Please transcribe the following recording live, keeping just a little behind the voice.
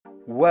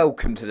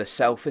Welcome to the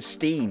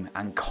Self-Esteem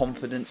and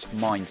Confidence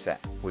Mindset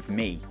with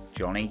me,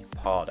 Johnny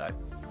Pardo.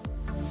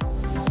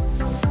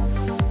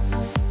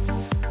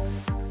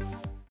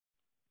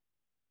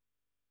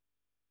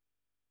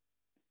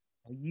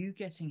 Are you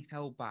getting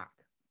held back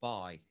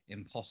by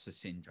imposter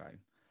syndrome?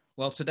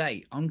 Well,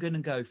 today I'm going to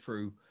go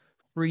through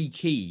 3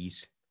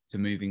 keys to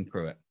moving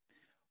through it.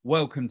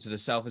 Welcome to the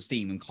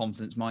Self-Esteem and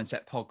Confidence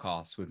Mindset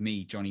podcast with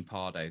me, Johnny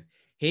Pardo,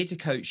 here to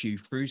coach you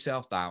through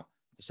self-doubt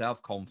to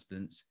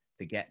self-confidence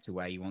to get to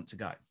where you want to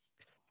go.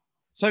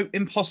 So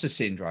imposter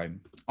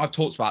syndrome, I've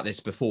talked about this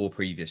before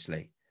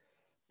previously,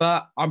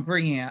 but I'm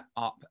bringing it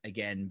up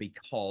again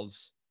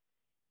because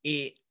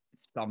it's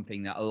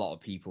something that a lot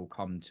of people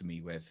come to me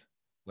with,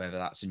 whether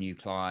that's a new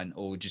client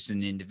or just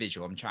an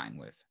individual I'm chatting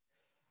with.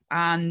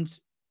 And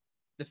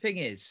the thing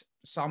is,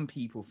 some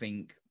people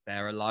think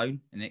they're alone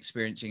in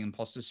experiencing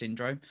imposter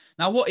syndrome.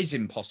 Now, what is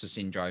imposter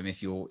syndrome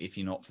if you're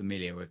not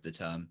familiar with the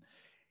term?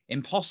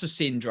 Imposter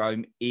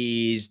syndrome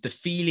is the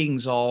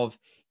feelings of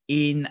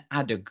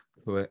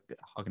inadequate.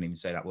 I can even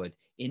say that word,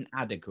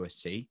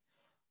 inadequacy.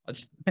 I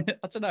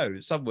don't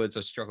know. Some words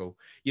I struggle.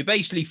 You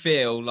basically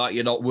feel like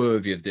you're not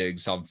worthy of doing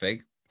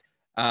something.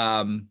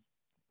 And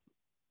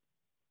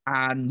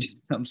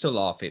I'm still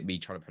laughing at me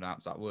trying to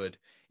pronounce that word.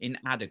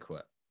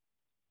 Inadequate.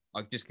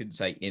 I just couldn't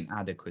say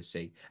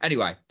inadequacy.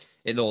 Anyway,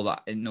 ignore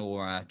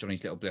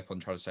Johnny's little blip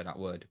on trying to say that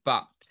word.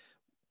 But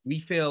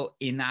we feel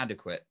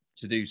inadequate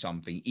to do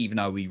something, even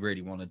though we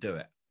really want to do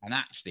it. And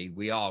actually,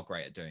 we are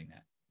great at doing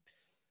it.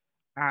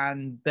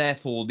 And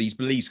therefore, these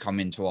beliefs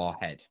come into our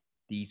head,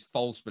 these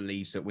false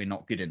beliefs that we're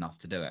not good enough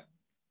to do it.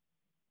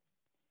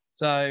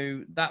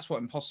 So that's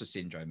what imposter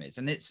syndrome is.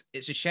 And it's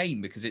a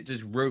shame because it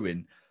does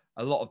ruin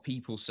a lot of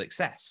people's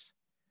success.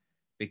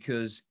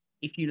 Because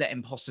if you let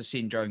imposter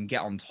syndrome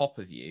get on top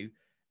of you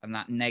and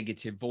that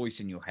negative voice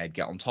in your head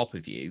get on top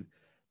of you,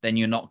 then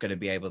you're not going to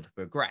be able to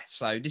progress.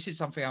 So this is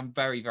something I'm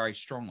very, very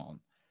strong on,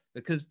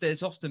 because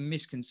there's often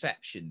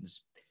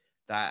misconceptions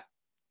that,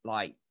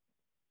 like,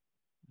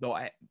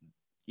 not,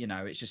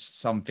 it's just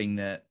something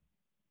that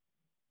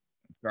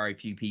very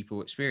few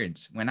people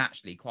experience, when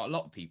actually quite a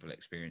lot of people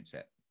experience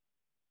it.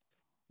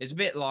 It's a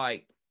bit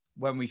like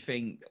when we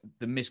think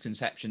the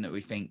misconception that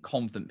we think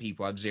confident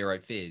people have zero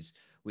fears,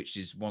 which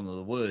is one of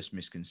the worst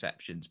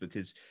misconceptions,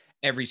 because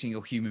every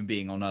single human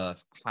being on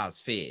earth has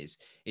fears.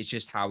 It's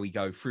just how we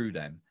go through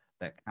them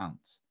that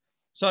counts.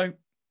 So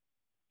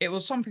it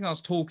was something I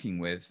was talking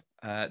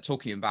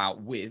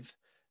about with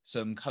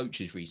some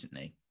coaches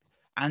recently,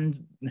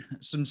 and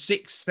some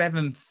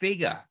 6-7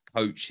 figure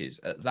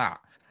coaches at that.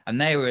 And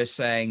they were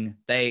saying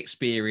they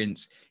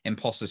experience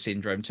imposter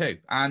syndrome too.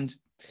 And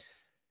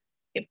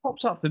it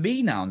pops up for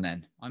me now and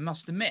then, I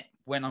must admit,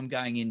 when I'm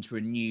going into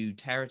a new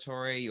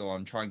territory or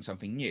I'm trying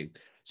something new.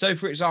 So,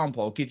 for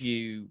example, I'll give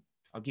you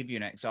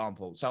an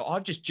example. So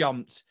I've just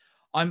jumped.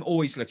 I'm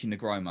always looking to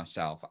grow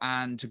myself,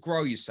 and to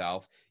grow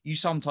yourself, you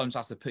sometimes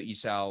have to put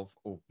yourself,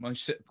 or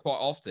quite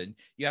often,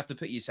 you have to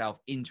put yourself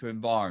into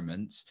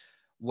environments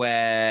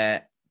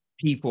where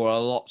people are a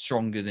lot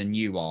stronger than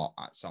you are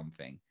at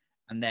something,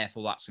 and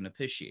therefore that's going to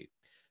push you.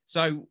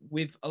 So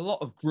with a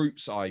lot of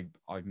groups I've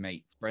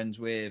made friends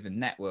with and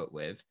network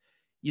with,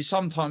 you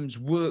sometimes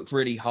work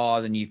really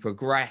hard and you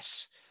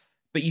progress,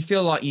 but you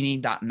feel like you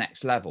need that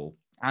next level.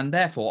 And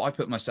therefore I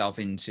put myself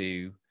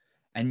into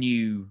a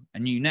new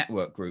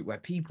network group where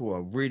people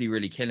are really,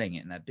 really killing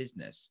it in their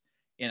business,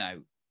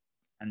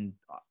 and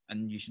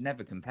you should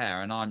never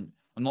compare. And I'm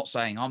not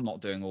saying I'm not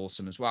doing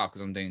awesome as well,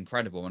 because I'm doing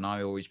incredible. And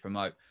I always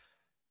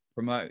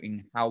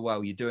promoting how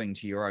well you're doing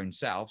to your own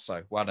self.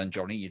 So well done,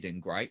 Johnny, you're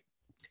doing great.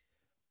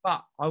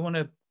 But I want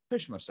to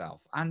push myself.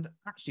 And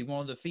actually,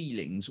 one of the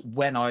feelings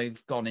when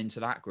I've gone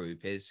into that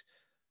group is,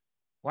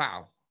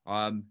 wow,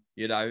 a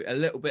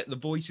little bit, the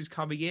voice is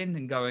coming in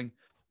and going,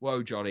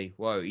 whoa, Johnny,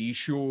 whoa, are you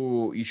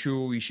sure you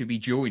should be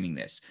joining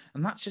this?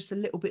 And that's just a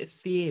little bit of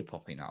fear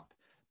popping up.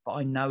 But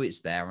I know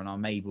it's there and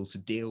I'm able to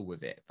deal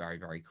with it very,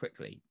 very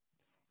quickly.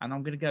 And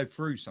I'm going to go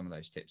through some of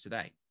those tips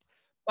today.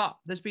 But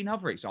there's been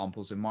other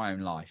examples in my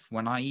own life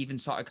when I even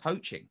started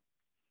coaching.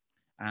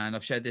 And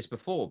I've shared this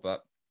before,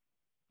 but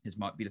this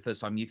might be the first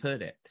time you've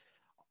heard it.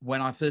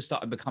 When I first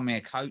started becoming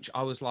a coach,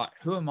 I was like,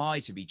 who am I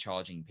to be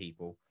charging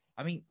people?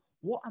 I mean,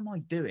 what am I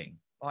doing?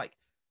 Like,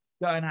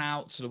 going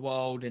out to the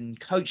world and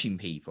coaching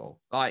people,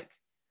 like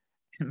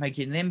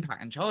making an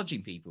impact and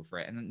charging people for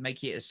it and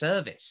making it a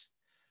service.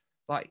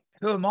 Like,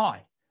 who am I?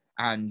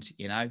 And,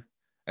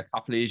 a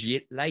couple of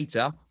years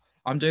later,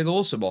 I'm doing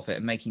awesome off it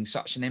and making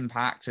such an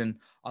impact. And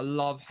I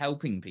love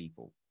helping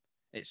people.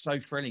 It's so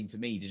thrilling for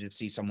me to just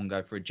see someone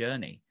go for a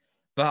journey.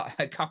 But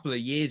a couple of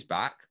years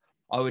back,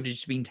 I would have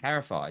just been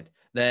terrified.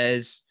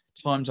 There's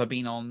times I've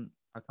been on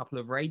a couple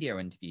of radio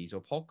interviews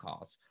or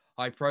podcasts,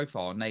 high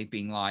profile, and they've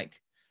been like,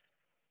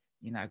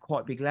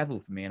 quite big level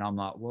for me. And I'm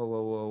like, whoa,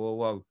 whoa, whoa, whoa,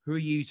 whoa. Who are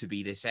you to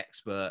be this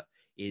expert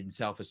in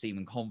self-esteem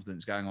and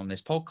confidence going on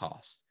this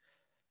podcast?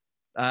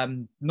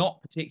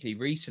 Not particularly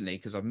recently,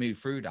 because I've moved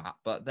through that,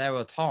 but there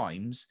are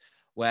times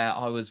where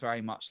I was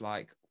very much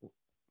like,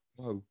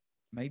 whoa,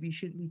 maybe you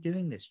shouldn't be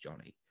doing this,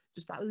 Johnny.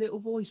 just that little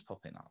voice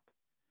popping up.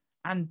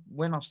 And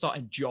when I've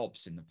started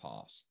jobs in the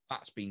past,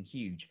 that's been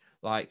huge.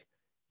 Like,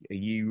 are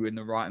you in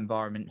the right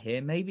environment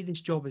here? Maybe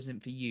this job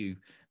isn't for you.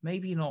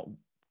 Maybe you're not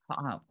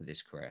cut out for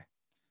this career.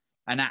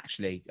 And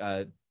actually,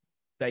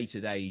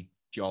 day-to-day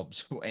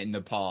jobs in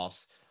the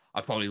past,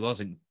 I probably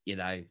wasn't,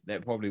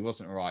 that probably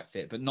wasn't a right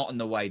fit, but not in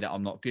the way that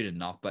I'm not good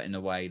enough, but in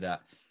the way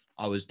that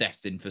I was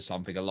destined for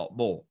something a lot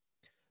more.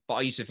 But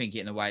I used to think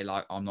it in a way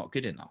like I'm not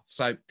good enough.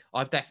 So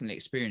I've definitely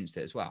experienced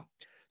it as well.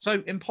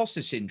 So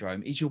imposter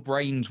syndrome is your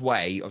brain's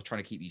way of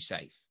trying to keep you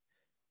safe.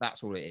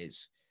 That's all it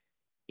is.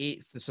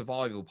 It's the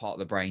survival part of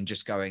the brain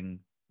just going,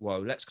 whoa,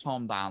 let's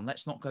calm down.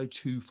 Let's not go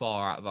too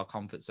far out of our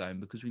comfort zone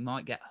because we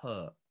might get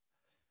hurt.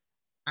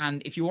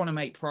 And if you want to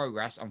make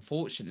progress,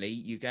 unfortunately,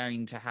 you're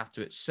going to have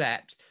to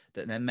accept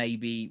that there may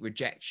be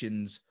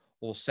rejections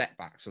or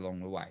setbacks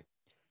along the way.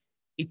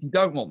 If you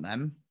don't want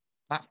them,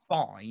 that's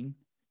fine.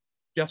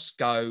 Just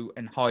go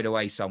and hide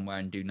away somewhere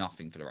and do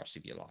nothing for the rest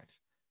of your life.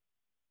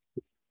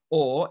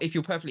 Or if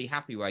you're perfectly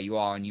happy where you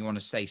are and you want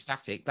to stay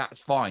static,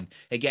 that's fine.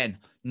 Again,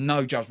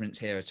 no judgments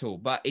here at all.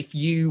 But if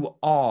you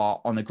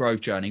are on a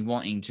growth journey,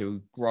 wanting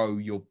to grow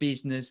your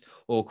business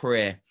or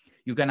career,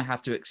 you're going to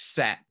have to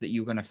accept that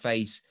you're going to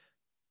face,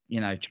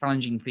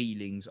 challenging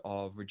feelings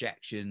of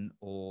rejection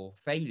or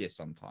failure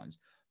sometimes.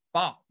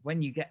 But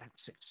when you get that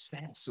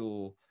success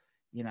or,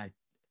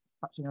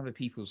 touching other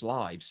people's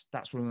lives,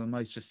 that's one of the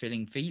most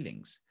fulfilling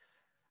feelings.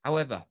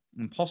 However,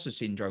 imposter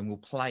syndrome will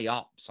play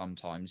up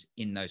sometimes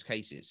in those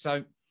cases.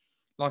 So,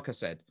 like I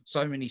said,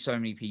 so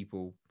many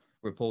people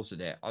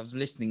reported it. I was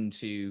listening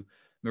to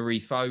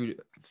Marie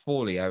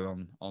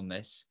Forleo on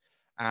this,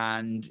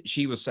 and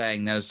she was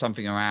saying there was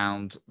something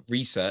around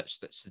research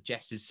that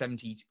suggested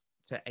 70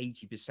 to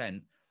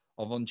 80%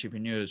 of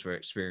entrepreneurs were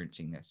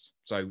experiencing this.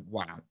 So,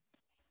 wow,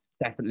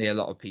 definitely a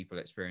lot of people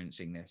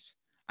experiencing this.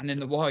 And in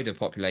the wider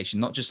population,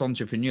 not just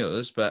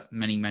entrepreneurs, but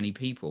many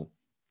people.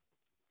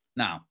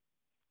 Now,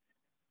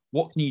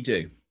 what can you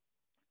do?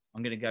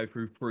 I'm going to go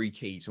through 3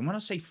 keys. And when I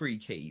say 3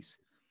 keys,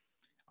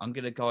 I'm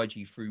going to guide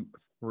you through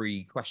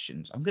 3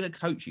 questions. I'm going to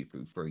coach you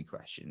through 3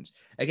 questions.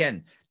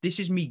 Again, this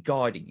is me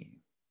guiding you.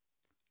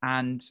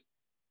 And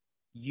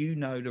you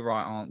know the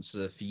right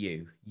answer for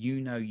you. You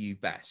know you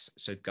best.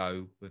 So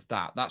go with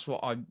that. That's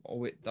what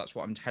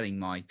I'm telling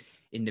my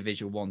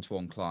individual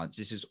one-to-one clients.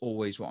 This is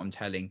always what I'm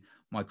telling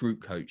my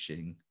group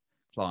coaching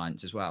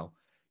clients as well.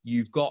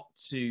 You've got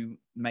to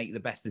make the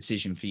best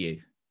decision for you.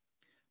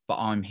 But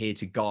I'm here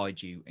to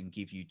guide you and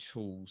give you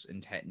tools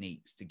and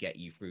techniques to get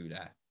you through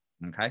there.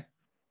 Okay.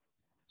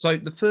 So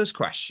the first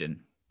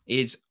question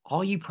is,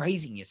 are you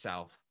praising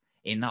yourself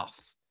enough?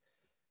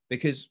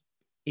 Because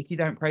if you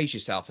don't praise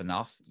yourself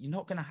enough, you're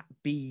not going to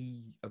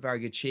be a very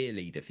good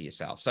cheerleader for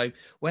yourself. So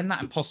when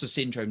that imposter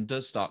syndrome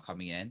does start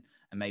coming in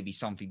and maybe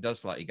something does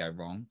slightly go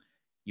wrong,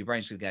 your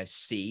brain's going to go,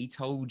 see,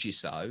 told you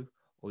so,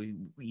 or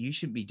you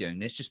shouldn't be doing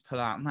this, just pull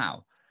out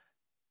now.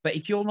 But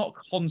if you're not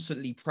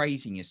constantly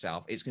praising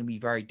yourself, it's going to be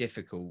very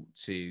difficult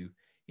to,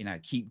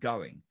 keep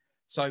going.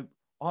 So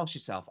ask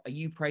yourself, are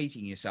you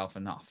praising yourself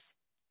enough?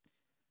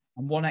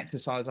 And one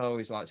exercise I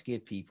always like to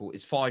give people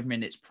is 5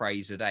 minutes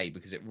praise a day,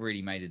 because it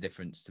really made a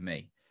difference to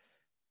me.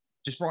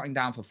 Just writing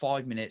down for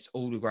 5 minutes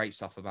all the great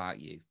stuff about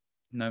you,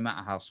 no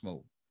matter how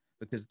small,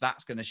 because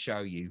that's going to show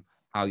you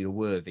how you're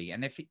worthy.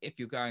 And if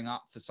you're going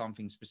up for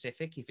something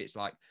specific, if it's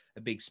like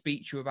a big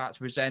speech you're about to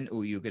present,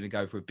 or you're going to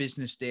go for a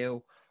business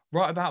deal,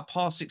 write about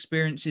past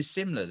experiences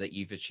similar that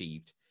you've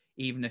achieved,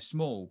 even if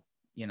small,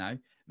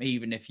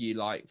 even if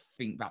you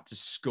think back to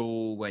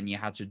school when you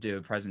had to do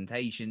a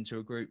presentation to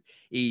a group,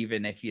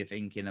 even if you're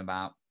thinking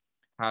about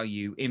how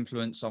you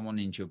influenced someone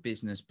into your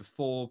business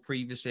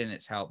previously and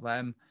it's helped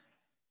them.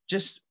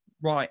 Just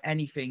write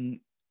anything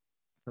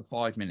for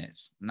 5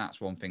 minutes. And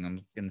that's one thing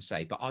I'm going to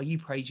say. But are you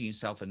praising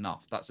yourself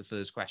enough? That's the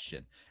first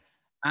question.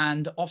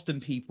 And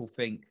often people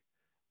think,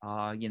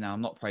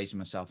 I'm not praising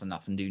myself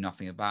enough and do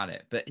nothing about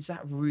it. But is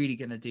that really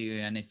going to do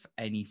you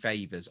any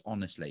favors,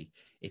 honestly,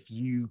 if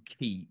you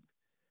keep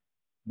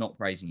not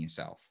praising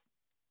yourself?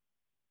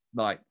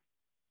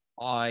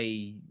 I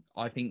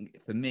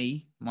think for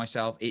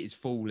myself, it is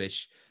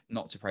foolish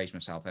not to praise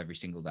myself every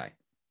single day,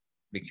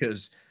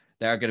 because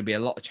there are going to be a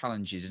lot of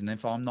challenges. And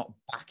if I'm not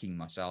backing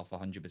myself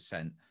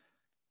 100%,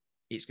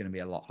 it's going to be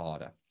a lot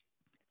harder.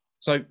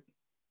 So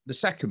the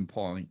second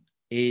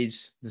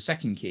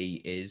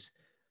key is,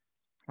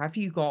 have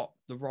you got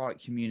the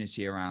right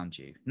community around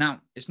you?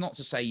 Now, it's not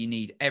to say you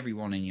need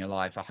everyone in your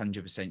life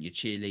 100% your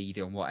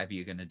cheerleader and whatever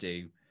you're going to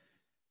do.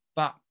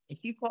 But if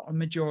you've got a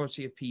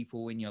majority of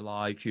people in your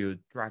life who are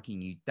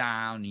dragging you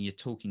down and you're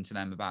talking to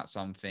them about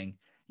something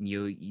and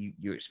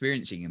you're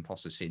experiencing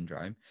imposter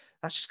syndrome,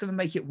 that's just going to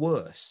make it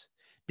worse.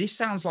 This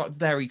sounds like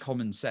very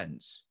common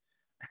sense,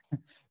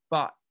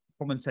 but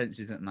common sense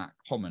isn't that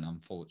common,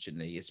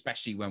 unfortunately,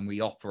 especially when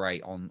we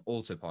operate on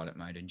autopilot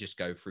mode and just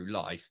go through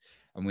life,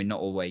 and we're not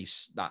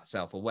always that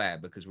self-aware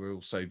because we're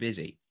all so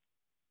busy.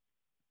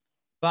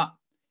 But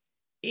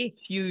if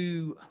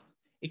you've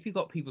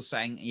got people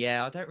saying,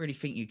 yeah, I don't really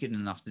think you're good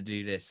enough to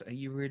do this, are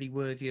you really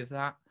worthy of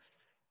that?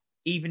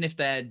 even if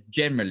they're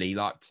generally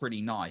like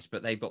pretty nice,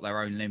 but they've got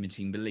their own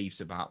limiting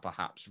beliefs about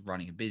perhaps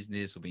running a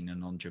business or being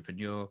an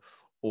entrepreneur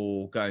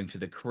or going for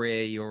the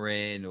career you're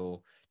in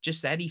or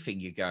just anything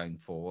you're going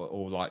for,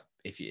 or like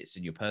if it's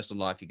in your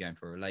personal life, you're going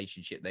for a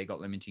relationship, they got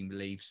limiting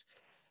beliefs,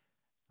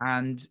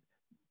 and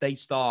you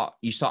start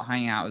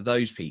hanging out with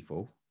those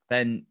people,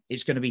 then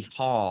it's going to be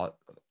hard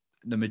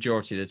the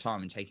majority of the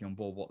time and taking on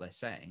board what they're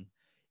saying.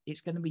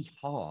 It's going to be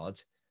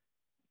harder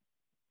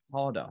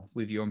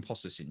with your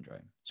imposter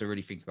syndrome. So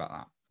really think about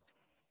that.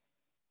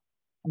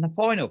 And the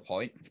final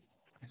point.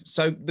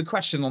 So the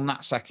question on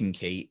that second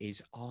key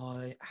is,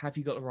 have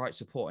you got the right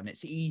support? And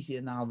it's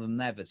easier now than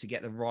ever to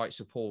get the right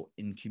support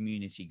in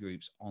community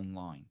groups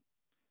online.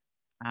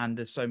 And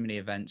there's so many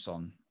events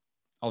on.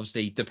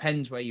 Obviously,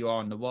 depends where you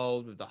are in the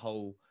world with the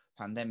whole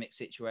pandemic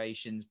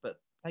situations, but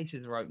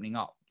places are opening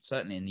up,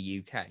 certainly in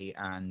the UK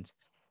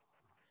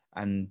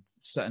and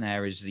certain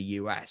areas of the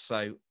US.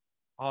 So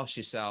ask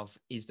yourself,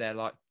 is there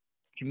like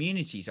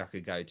communities I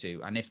could go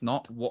to? And if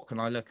not, what can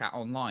I look at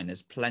online?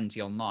 There's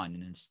plenty online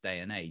in this day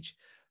and age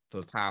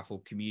for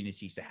powerful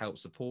communities to help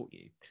support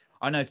you.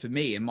 I know for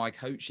me in my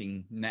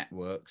coaching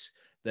networks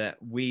that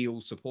we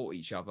all support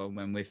each other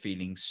when we're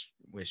feeling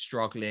we're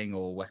struggling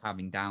or we're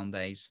having down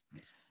days.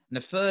 And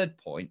the third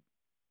point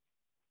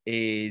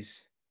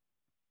is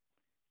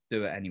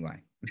do it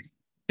anyway.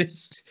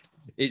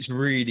 It's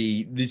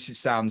really, this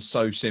sounds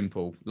so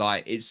simple.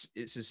 Like it's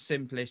as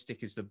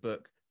simplistic as the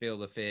book Feel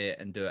the Fear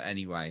and Do It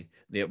Anyway.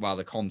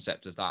 The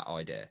concept of that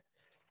idea.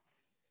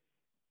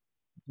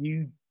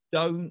 You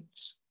don't,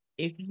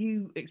 if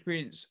you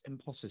experience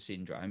imposter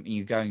syndrome and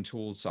you're going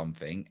towards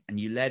something and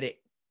you let it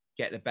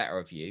get the better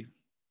of you,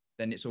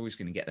 then it's always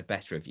going to get the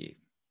better of you.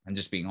 And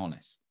just being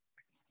honest.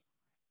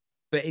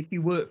 But if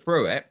you work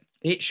through it,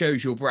 it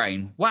shows your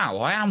brain, wow,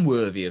 I am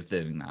worthy of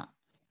doing that.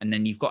 And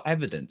then you've got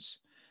evidence.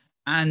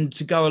 And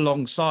to go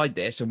alongside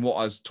this and what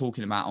I was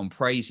talking about on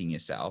praising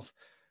yourself,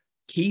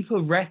 keep a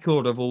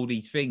record of all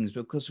these things,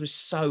 because we're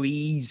so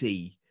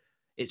easy.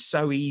 It's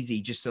so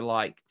easy just to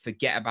like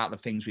forget about the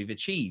things we've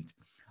achieved.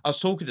 I was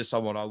talking to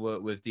someone I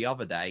worked with the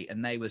other day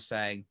and they were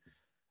saying,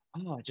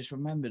 oh, I just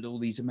remembered all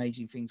these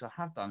amazing things I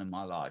have done in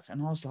my life.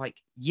 And I was like,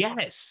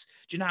 yes.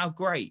 Do you know how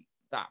great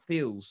that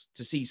feels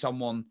to see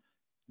someone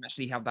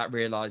actually have that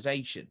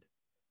realization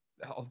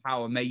of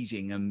how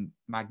amazing and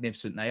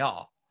magnificent they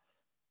are?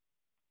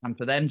 And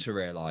for them to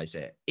realize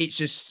it, it's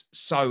just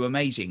so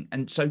amazing.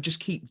 And so just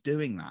keep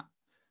doing that.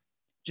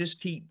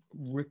 Just keep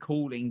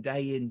recalling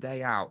day in,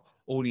 day out,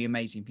 all the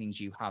amazing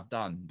things you have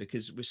done,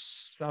 because we're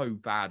so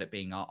bad at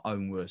being our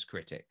own worst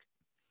critic.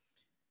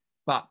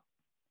 But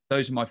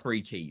those are my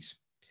 3 keys.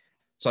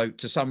 So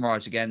to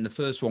summarize again, the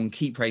first one,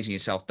 keep praising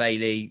yourself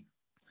daily.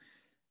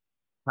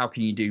 How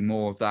can you do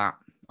more of that?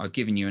 I've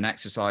given you an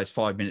exercise,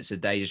 5 minutes a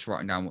day, just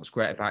writing down what's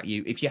great about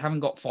you. If you haven't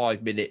got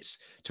 5 minutes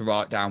to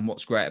write down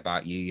what's great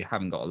about you, you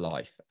haven't got a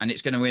life. And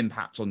it's going to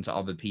impact onto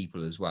other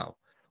people as well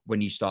when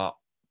you start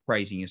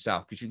praising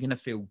yourself, because you're going to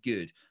feel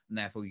good. And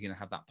therefore, you're going to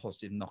have that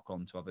positive knock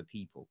on to other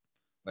people,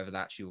 whether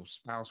that's your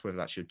spouse, whether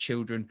that's your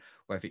children,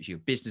 whether it's your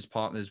business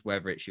partners,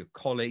 whether it's your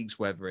colleagues,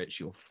 whether it's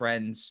your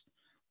friends,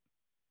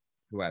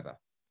 whoever.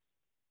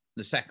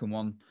 The second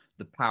one,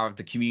 the power of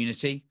the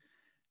community.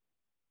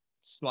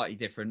 Slightly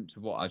different to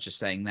what I was just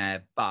saying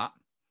there, but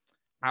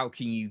how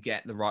can you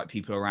get the right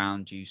people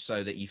around you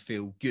so that you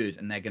feel good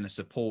and they're going to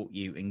support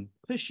you and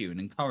push you and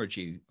encourage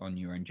you on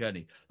your own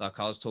journey? Like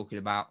I was talking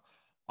about,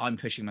 I'm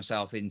pushing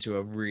myself into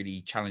a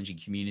really challenging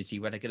community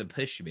where they're going to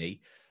push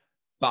me,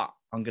 but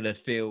I'm going to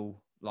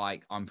feel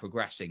like I'm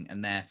progressing,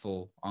 and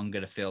therefore I'm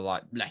going to feel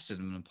like less of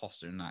an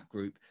imposter in that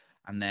group,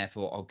 and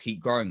therefore I'll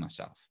keep growing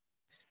myself.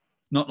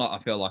 Not like I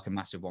feel like a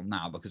massive one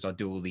now, because I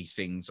do all these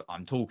things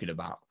I'm talking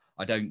about.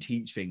 I don't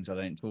teach things I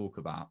don't talk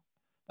about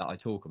that I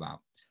talk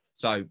about.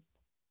 So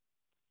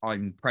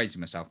I'm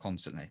praising myself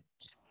constantly.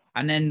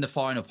 And then the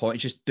final point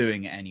is just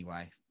doing it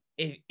anyway.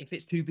 If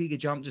it's too big a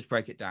jump, just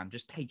break it down.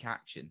 Just take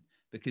action.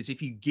 Because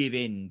if you give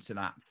in to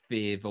that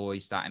fear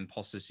voice, that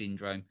imposter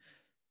syndrome,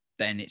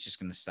 then it's just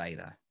going to stay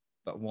there.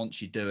 But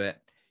once you do it,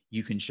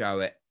 you can show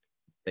it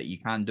that you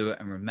can do it.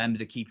 And remember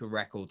to keep a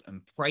record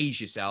and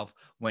praise yourself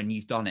when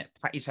you've done it.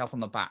 Pat yourself on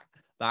the back.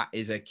 That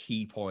is a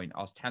key point.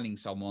 I was telling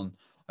someone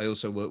I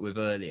also worked with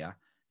earlier,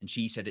 and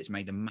she said it's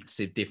made a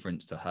massive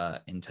difference to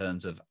her in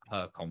terms of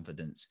her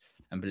confidence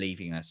and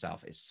believing in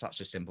herself. It's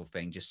such a simple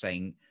thing. Just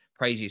saying,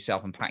 praise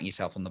yourself and patting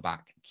yourself on the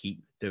back.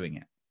 Keep doing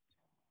it.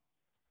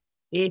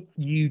 If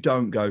you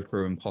don't go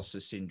through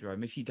imposter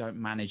syndrome, if you don't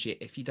manage it,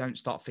 if you don't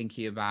start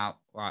thinking about,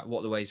 right,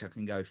 what are the ways I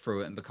can go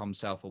through it and become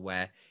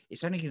self-aware,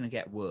 it's only going to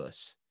get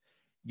worse.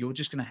 You're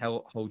just going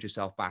to hold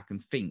yourself back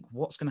and think,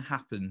 what's going to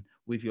happen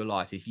with your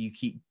life if you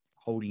keep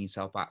holding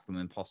yourself back from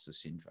imposter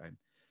syndrome?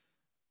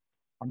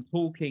 I'm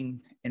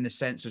talking in the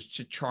sense of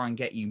to try and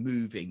get you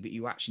moving, but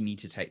you actually need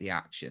to take the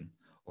action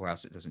or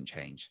else it doesn't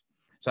change.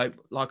 So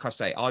like I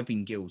say, I've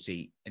been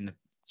guilty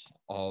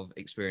of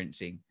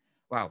experiencing,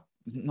 well,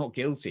 not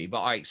guilty,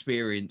 but I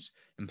experience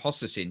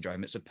imposter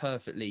syndrome. It's a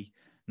perfectly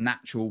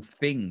natural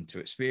thing to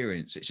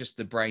experience. It's just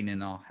the brain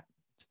in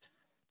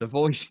the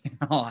voice in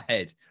our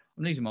head.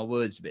 I'm losing my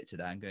words a bit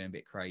today. I'm going a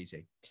bit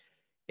crazy.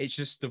 It's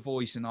just the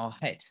voice in our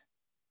head.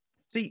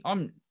 See,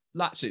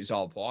 that's an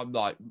example. I'm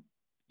like,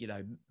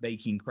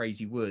 making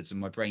crazy words and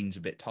my brain's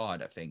a bit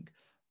tired, I think.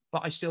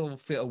 But I still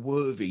feel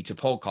worthy to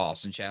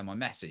podcast and share my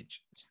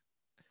message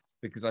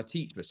because I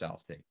teach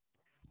myself to.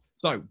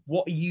 So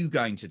what are you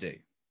going to do?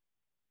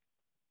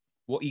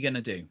 What are you going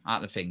to do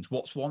out of the things?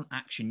 What's one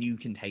action you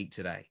can take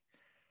today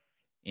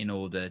in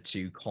order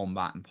to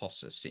combat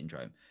imposter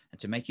syndrome? And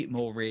to make it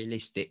more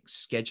realistic,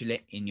 schedule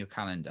it in your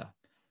calendar.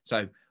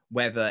 So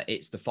whether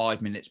it's the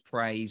 5 minutes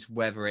praise,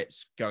 whether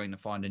it's going to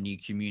find a new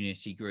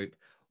community group,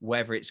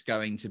 whether it's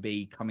going to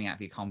be coming out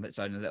of your comfort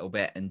zone a little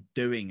bit and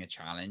doing a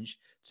challenge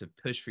to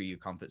push through your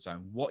comfort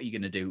zone, what are you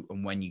going to do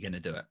and when you're going to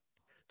do it?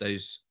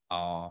 Those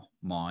are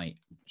my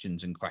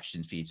actions and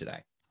questions for you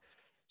today.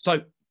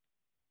 So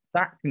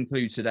that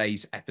concludes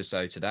today's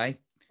episode today.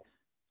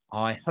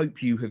 I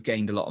hope you have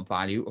gained a lot of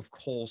value. Of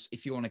course,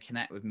 if you want to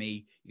connect with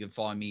me, you can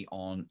find me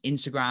on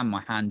Instagram.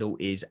 My handle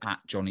is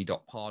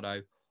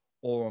 @johnny.pardo,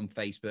 or on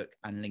Facebook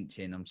and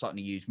LinkedIn. I'm starting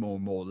to use more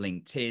and more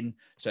LinkedIn.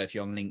 So if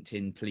you're on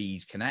LinkedIn,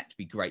 please connect. It'd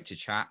be great to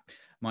chat.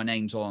 My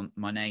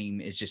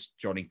name is just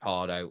Johnny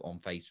Pardo on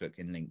Facebook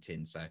and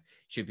LinkedIn. So you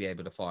should be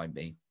able to find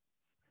me.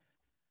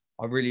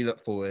 I really look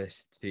forward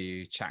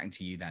to chatting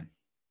to you then.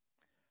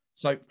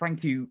 So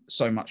thank you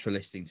so much for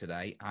listening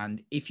today.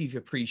 And if you've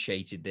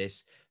appreciated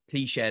this,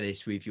 please share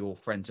this with your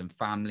friends and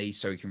family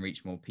so we can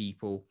reach more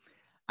people.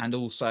 And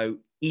also,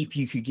 if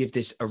you could give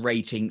this a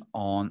rating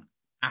on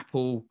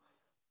Apple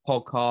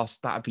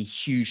Podcasts, that would be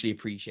hugely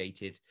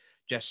appreciated,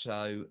 just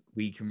so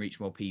we can reach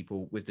more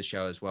people with the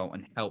show as well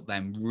and help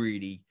them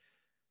really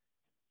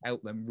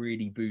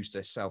boost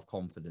their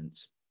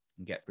self-confidence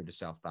and get through the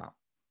self-doubt.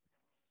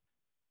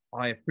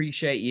 I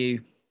appreciate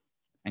you,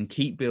 and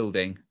keep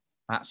building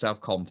that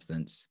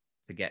self-confidence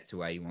to get to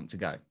where you want to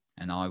go.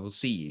 And I will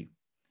see you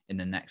in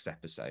the next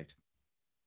episode.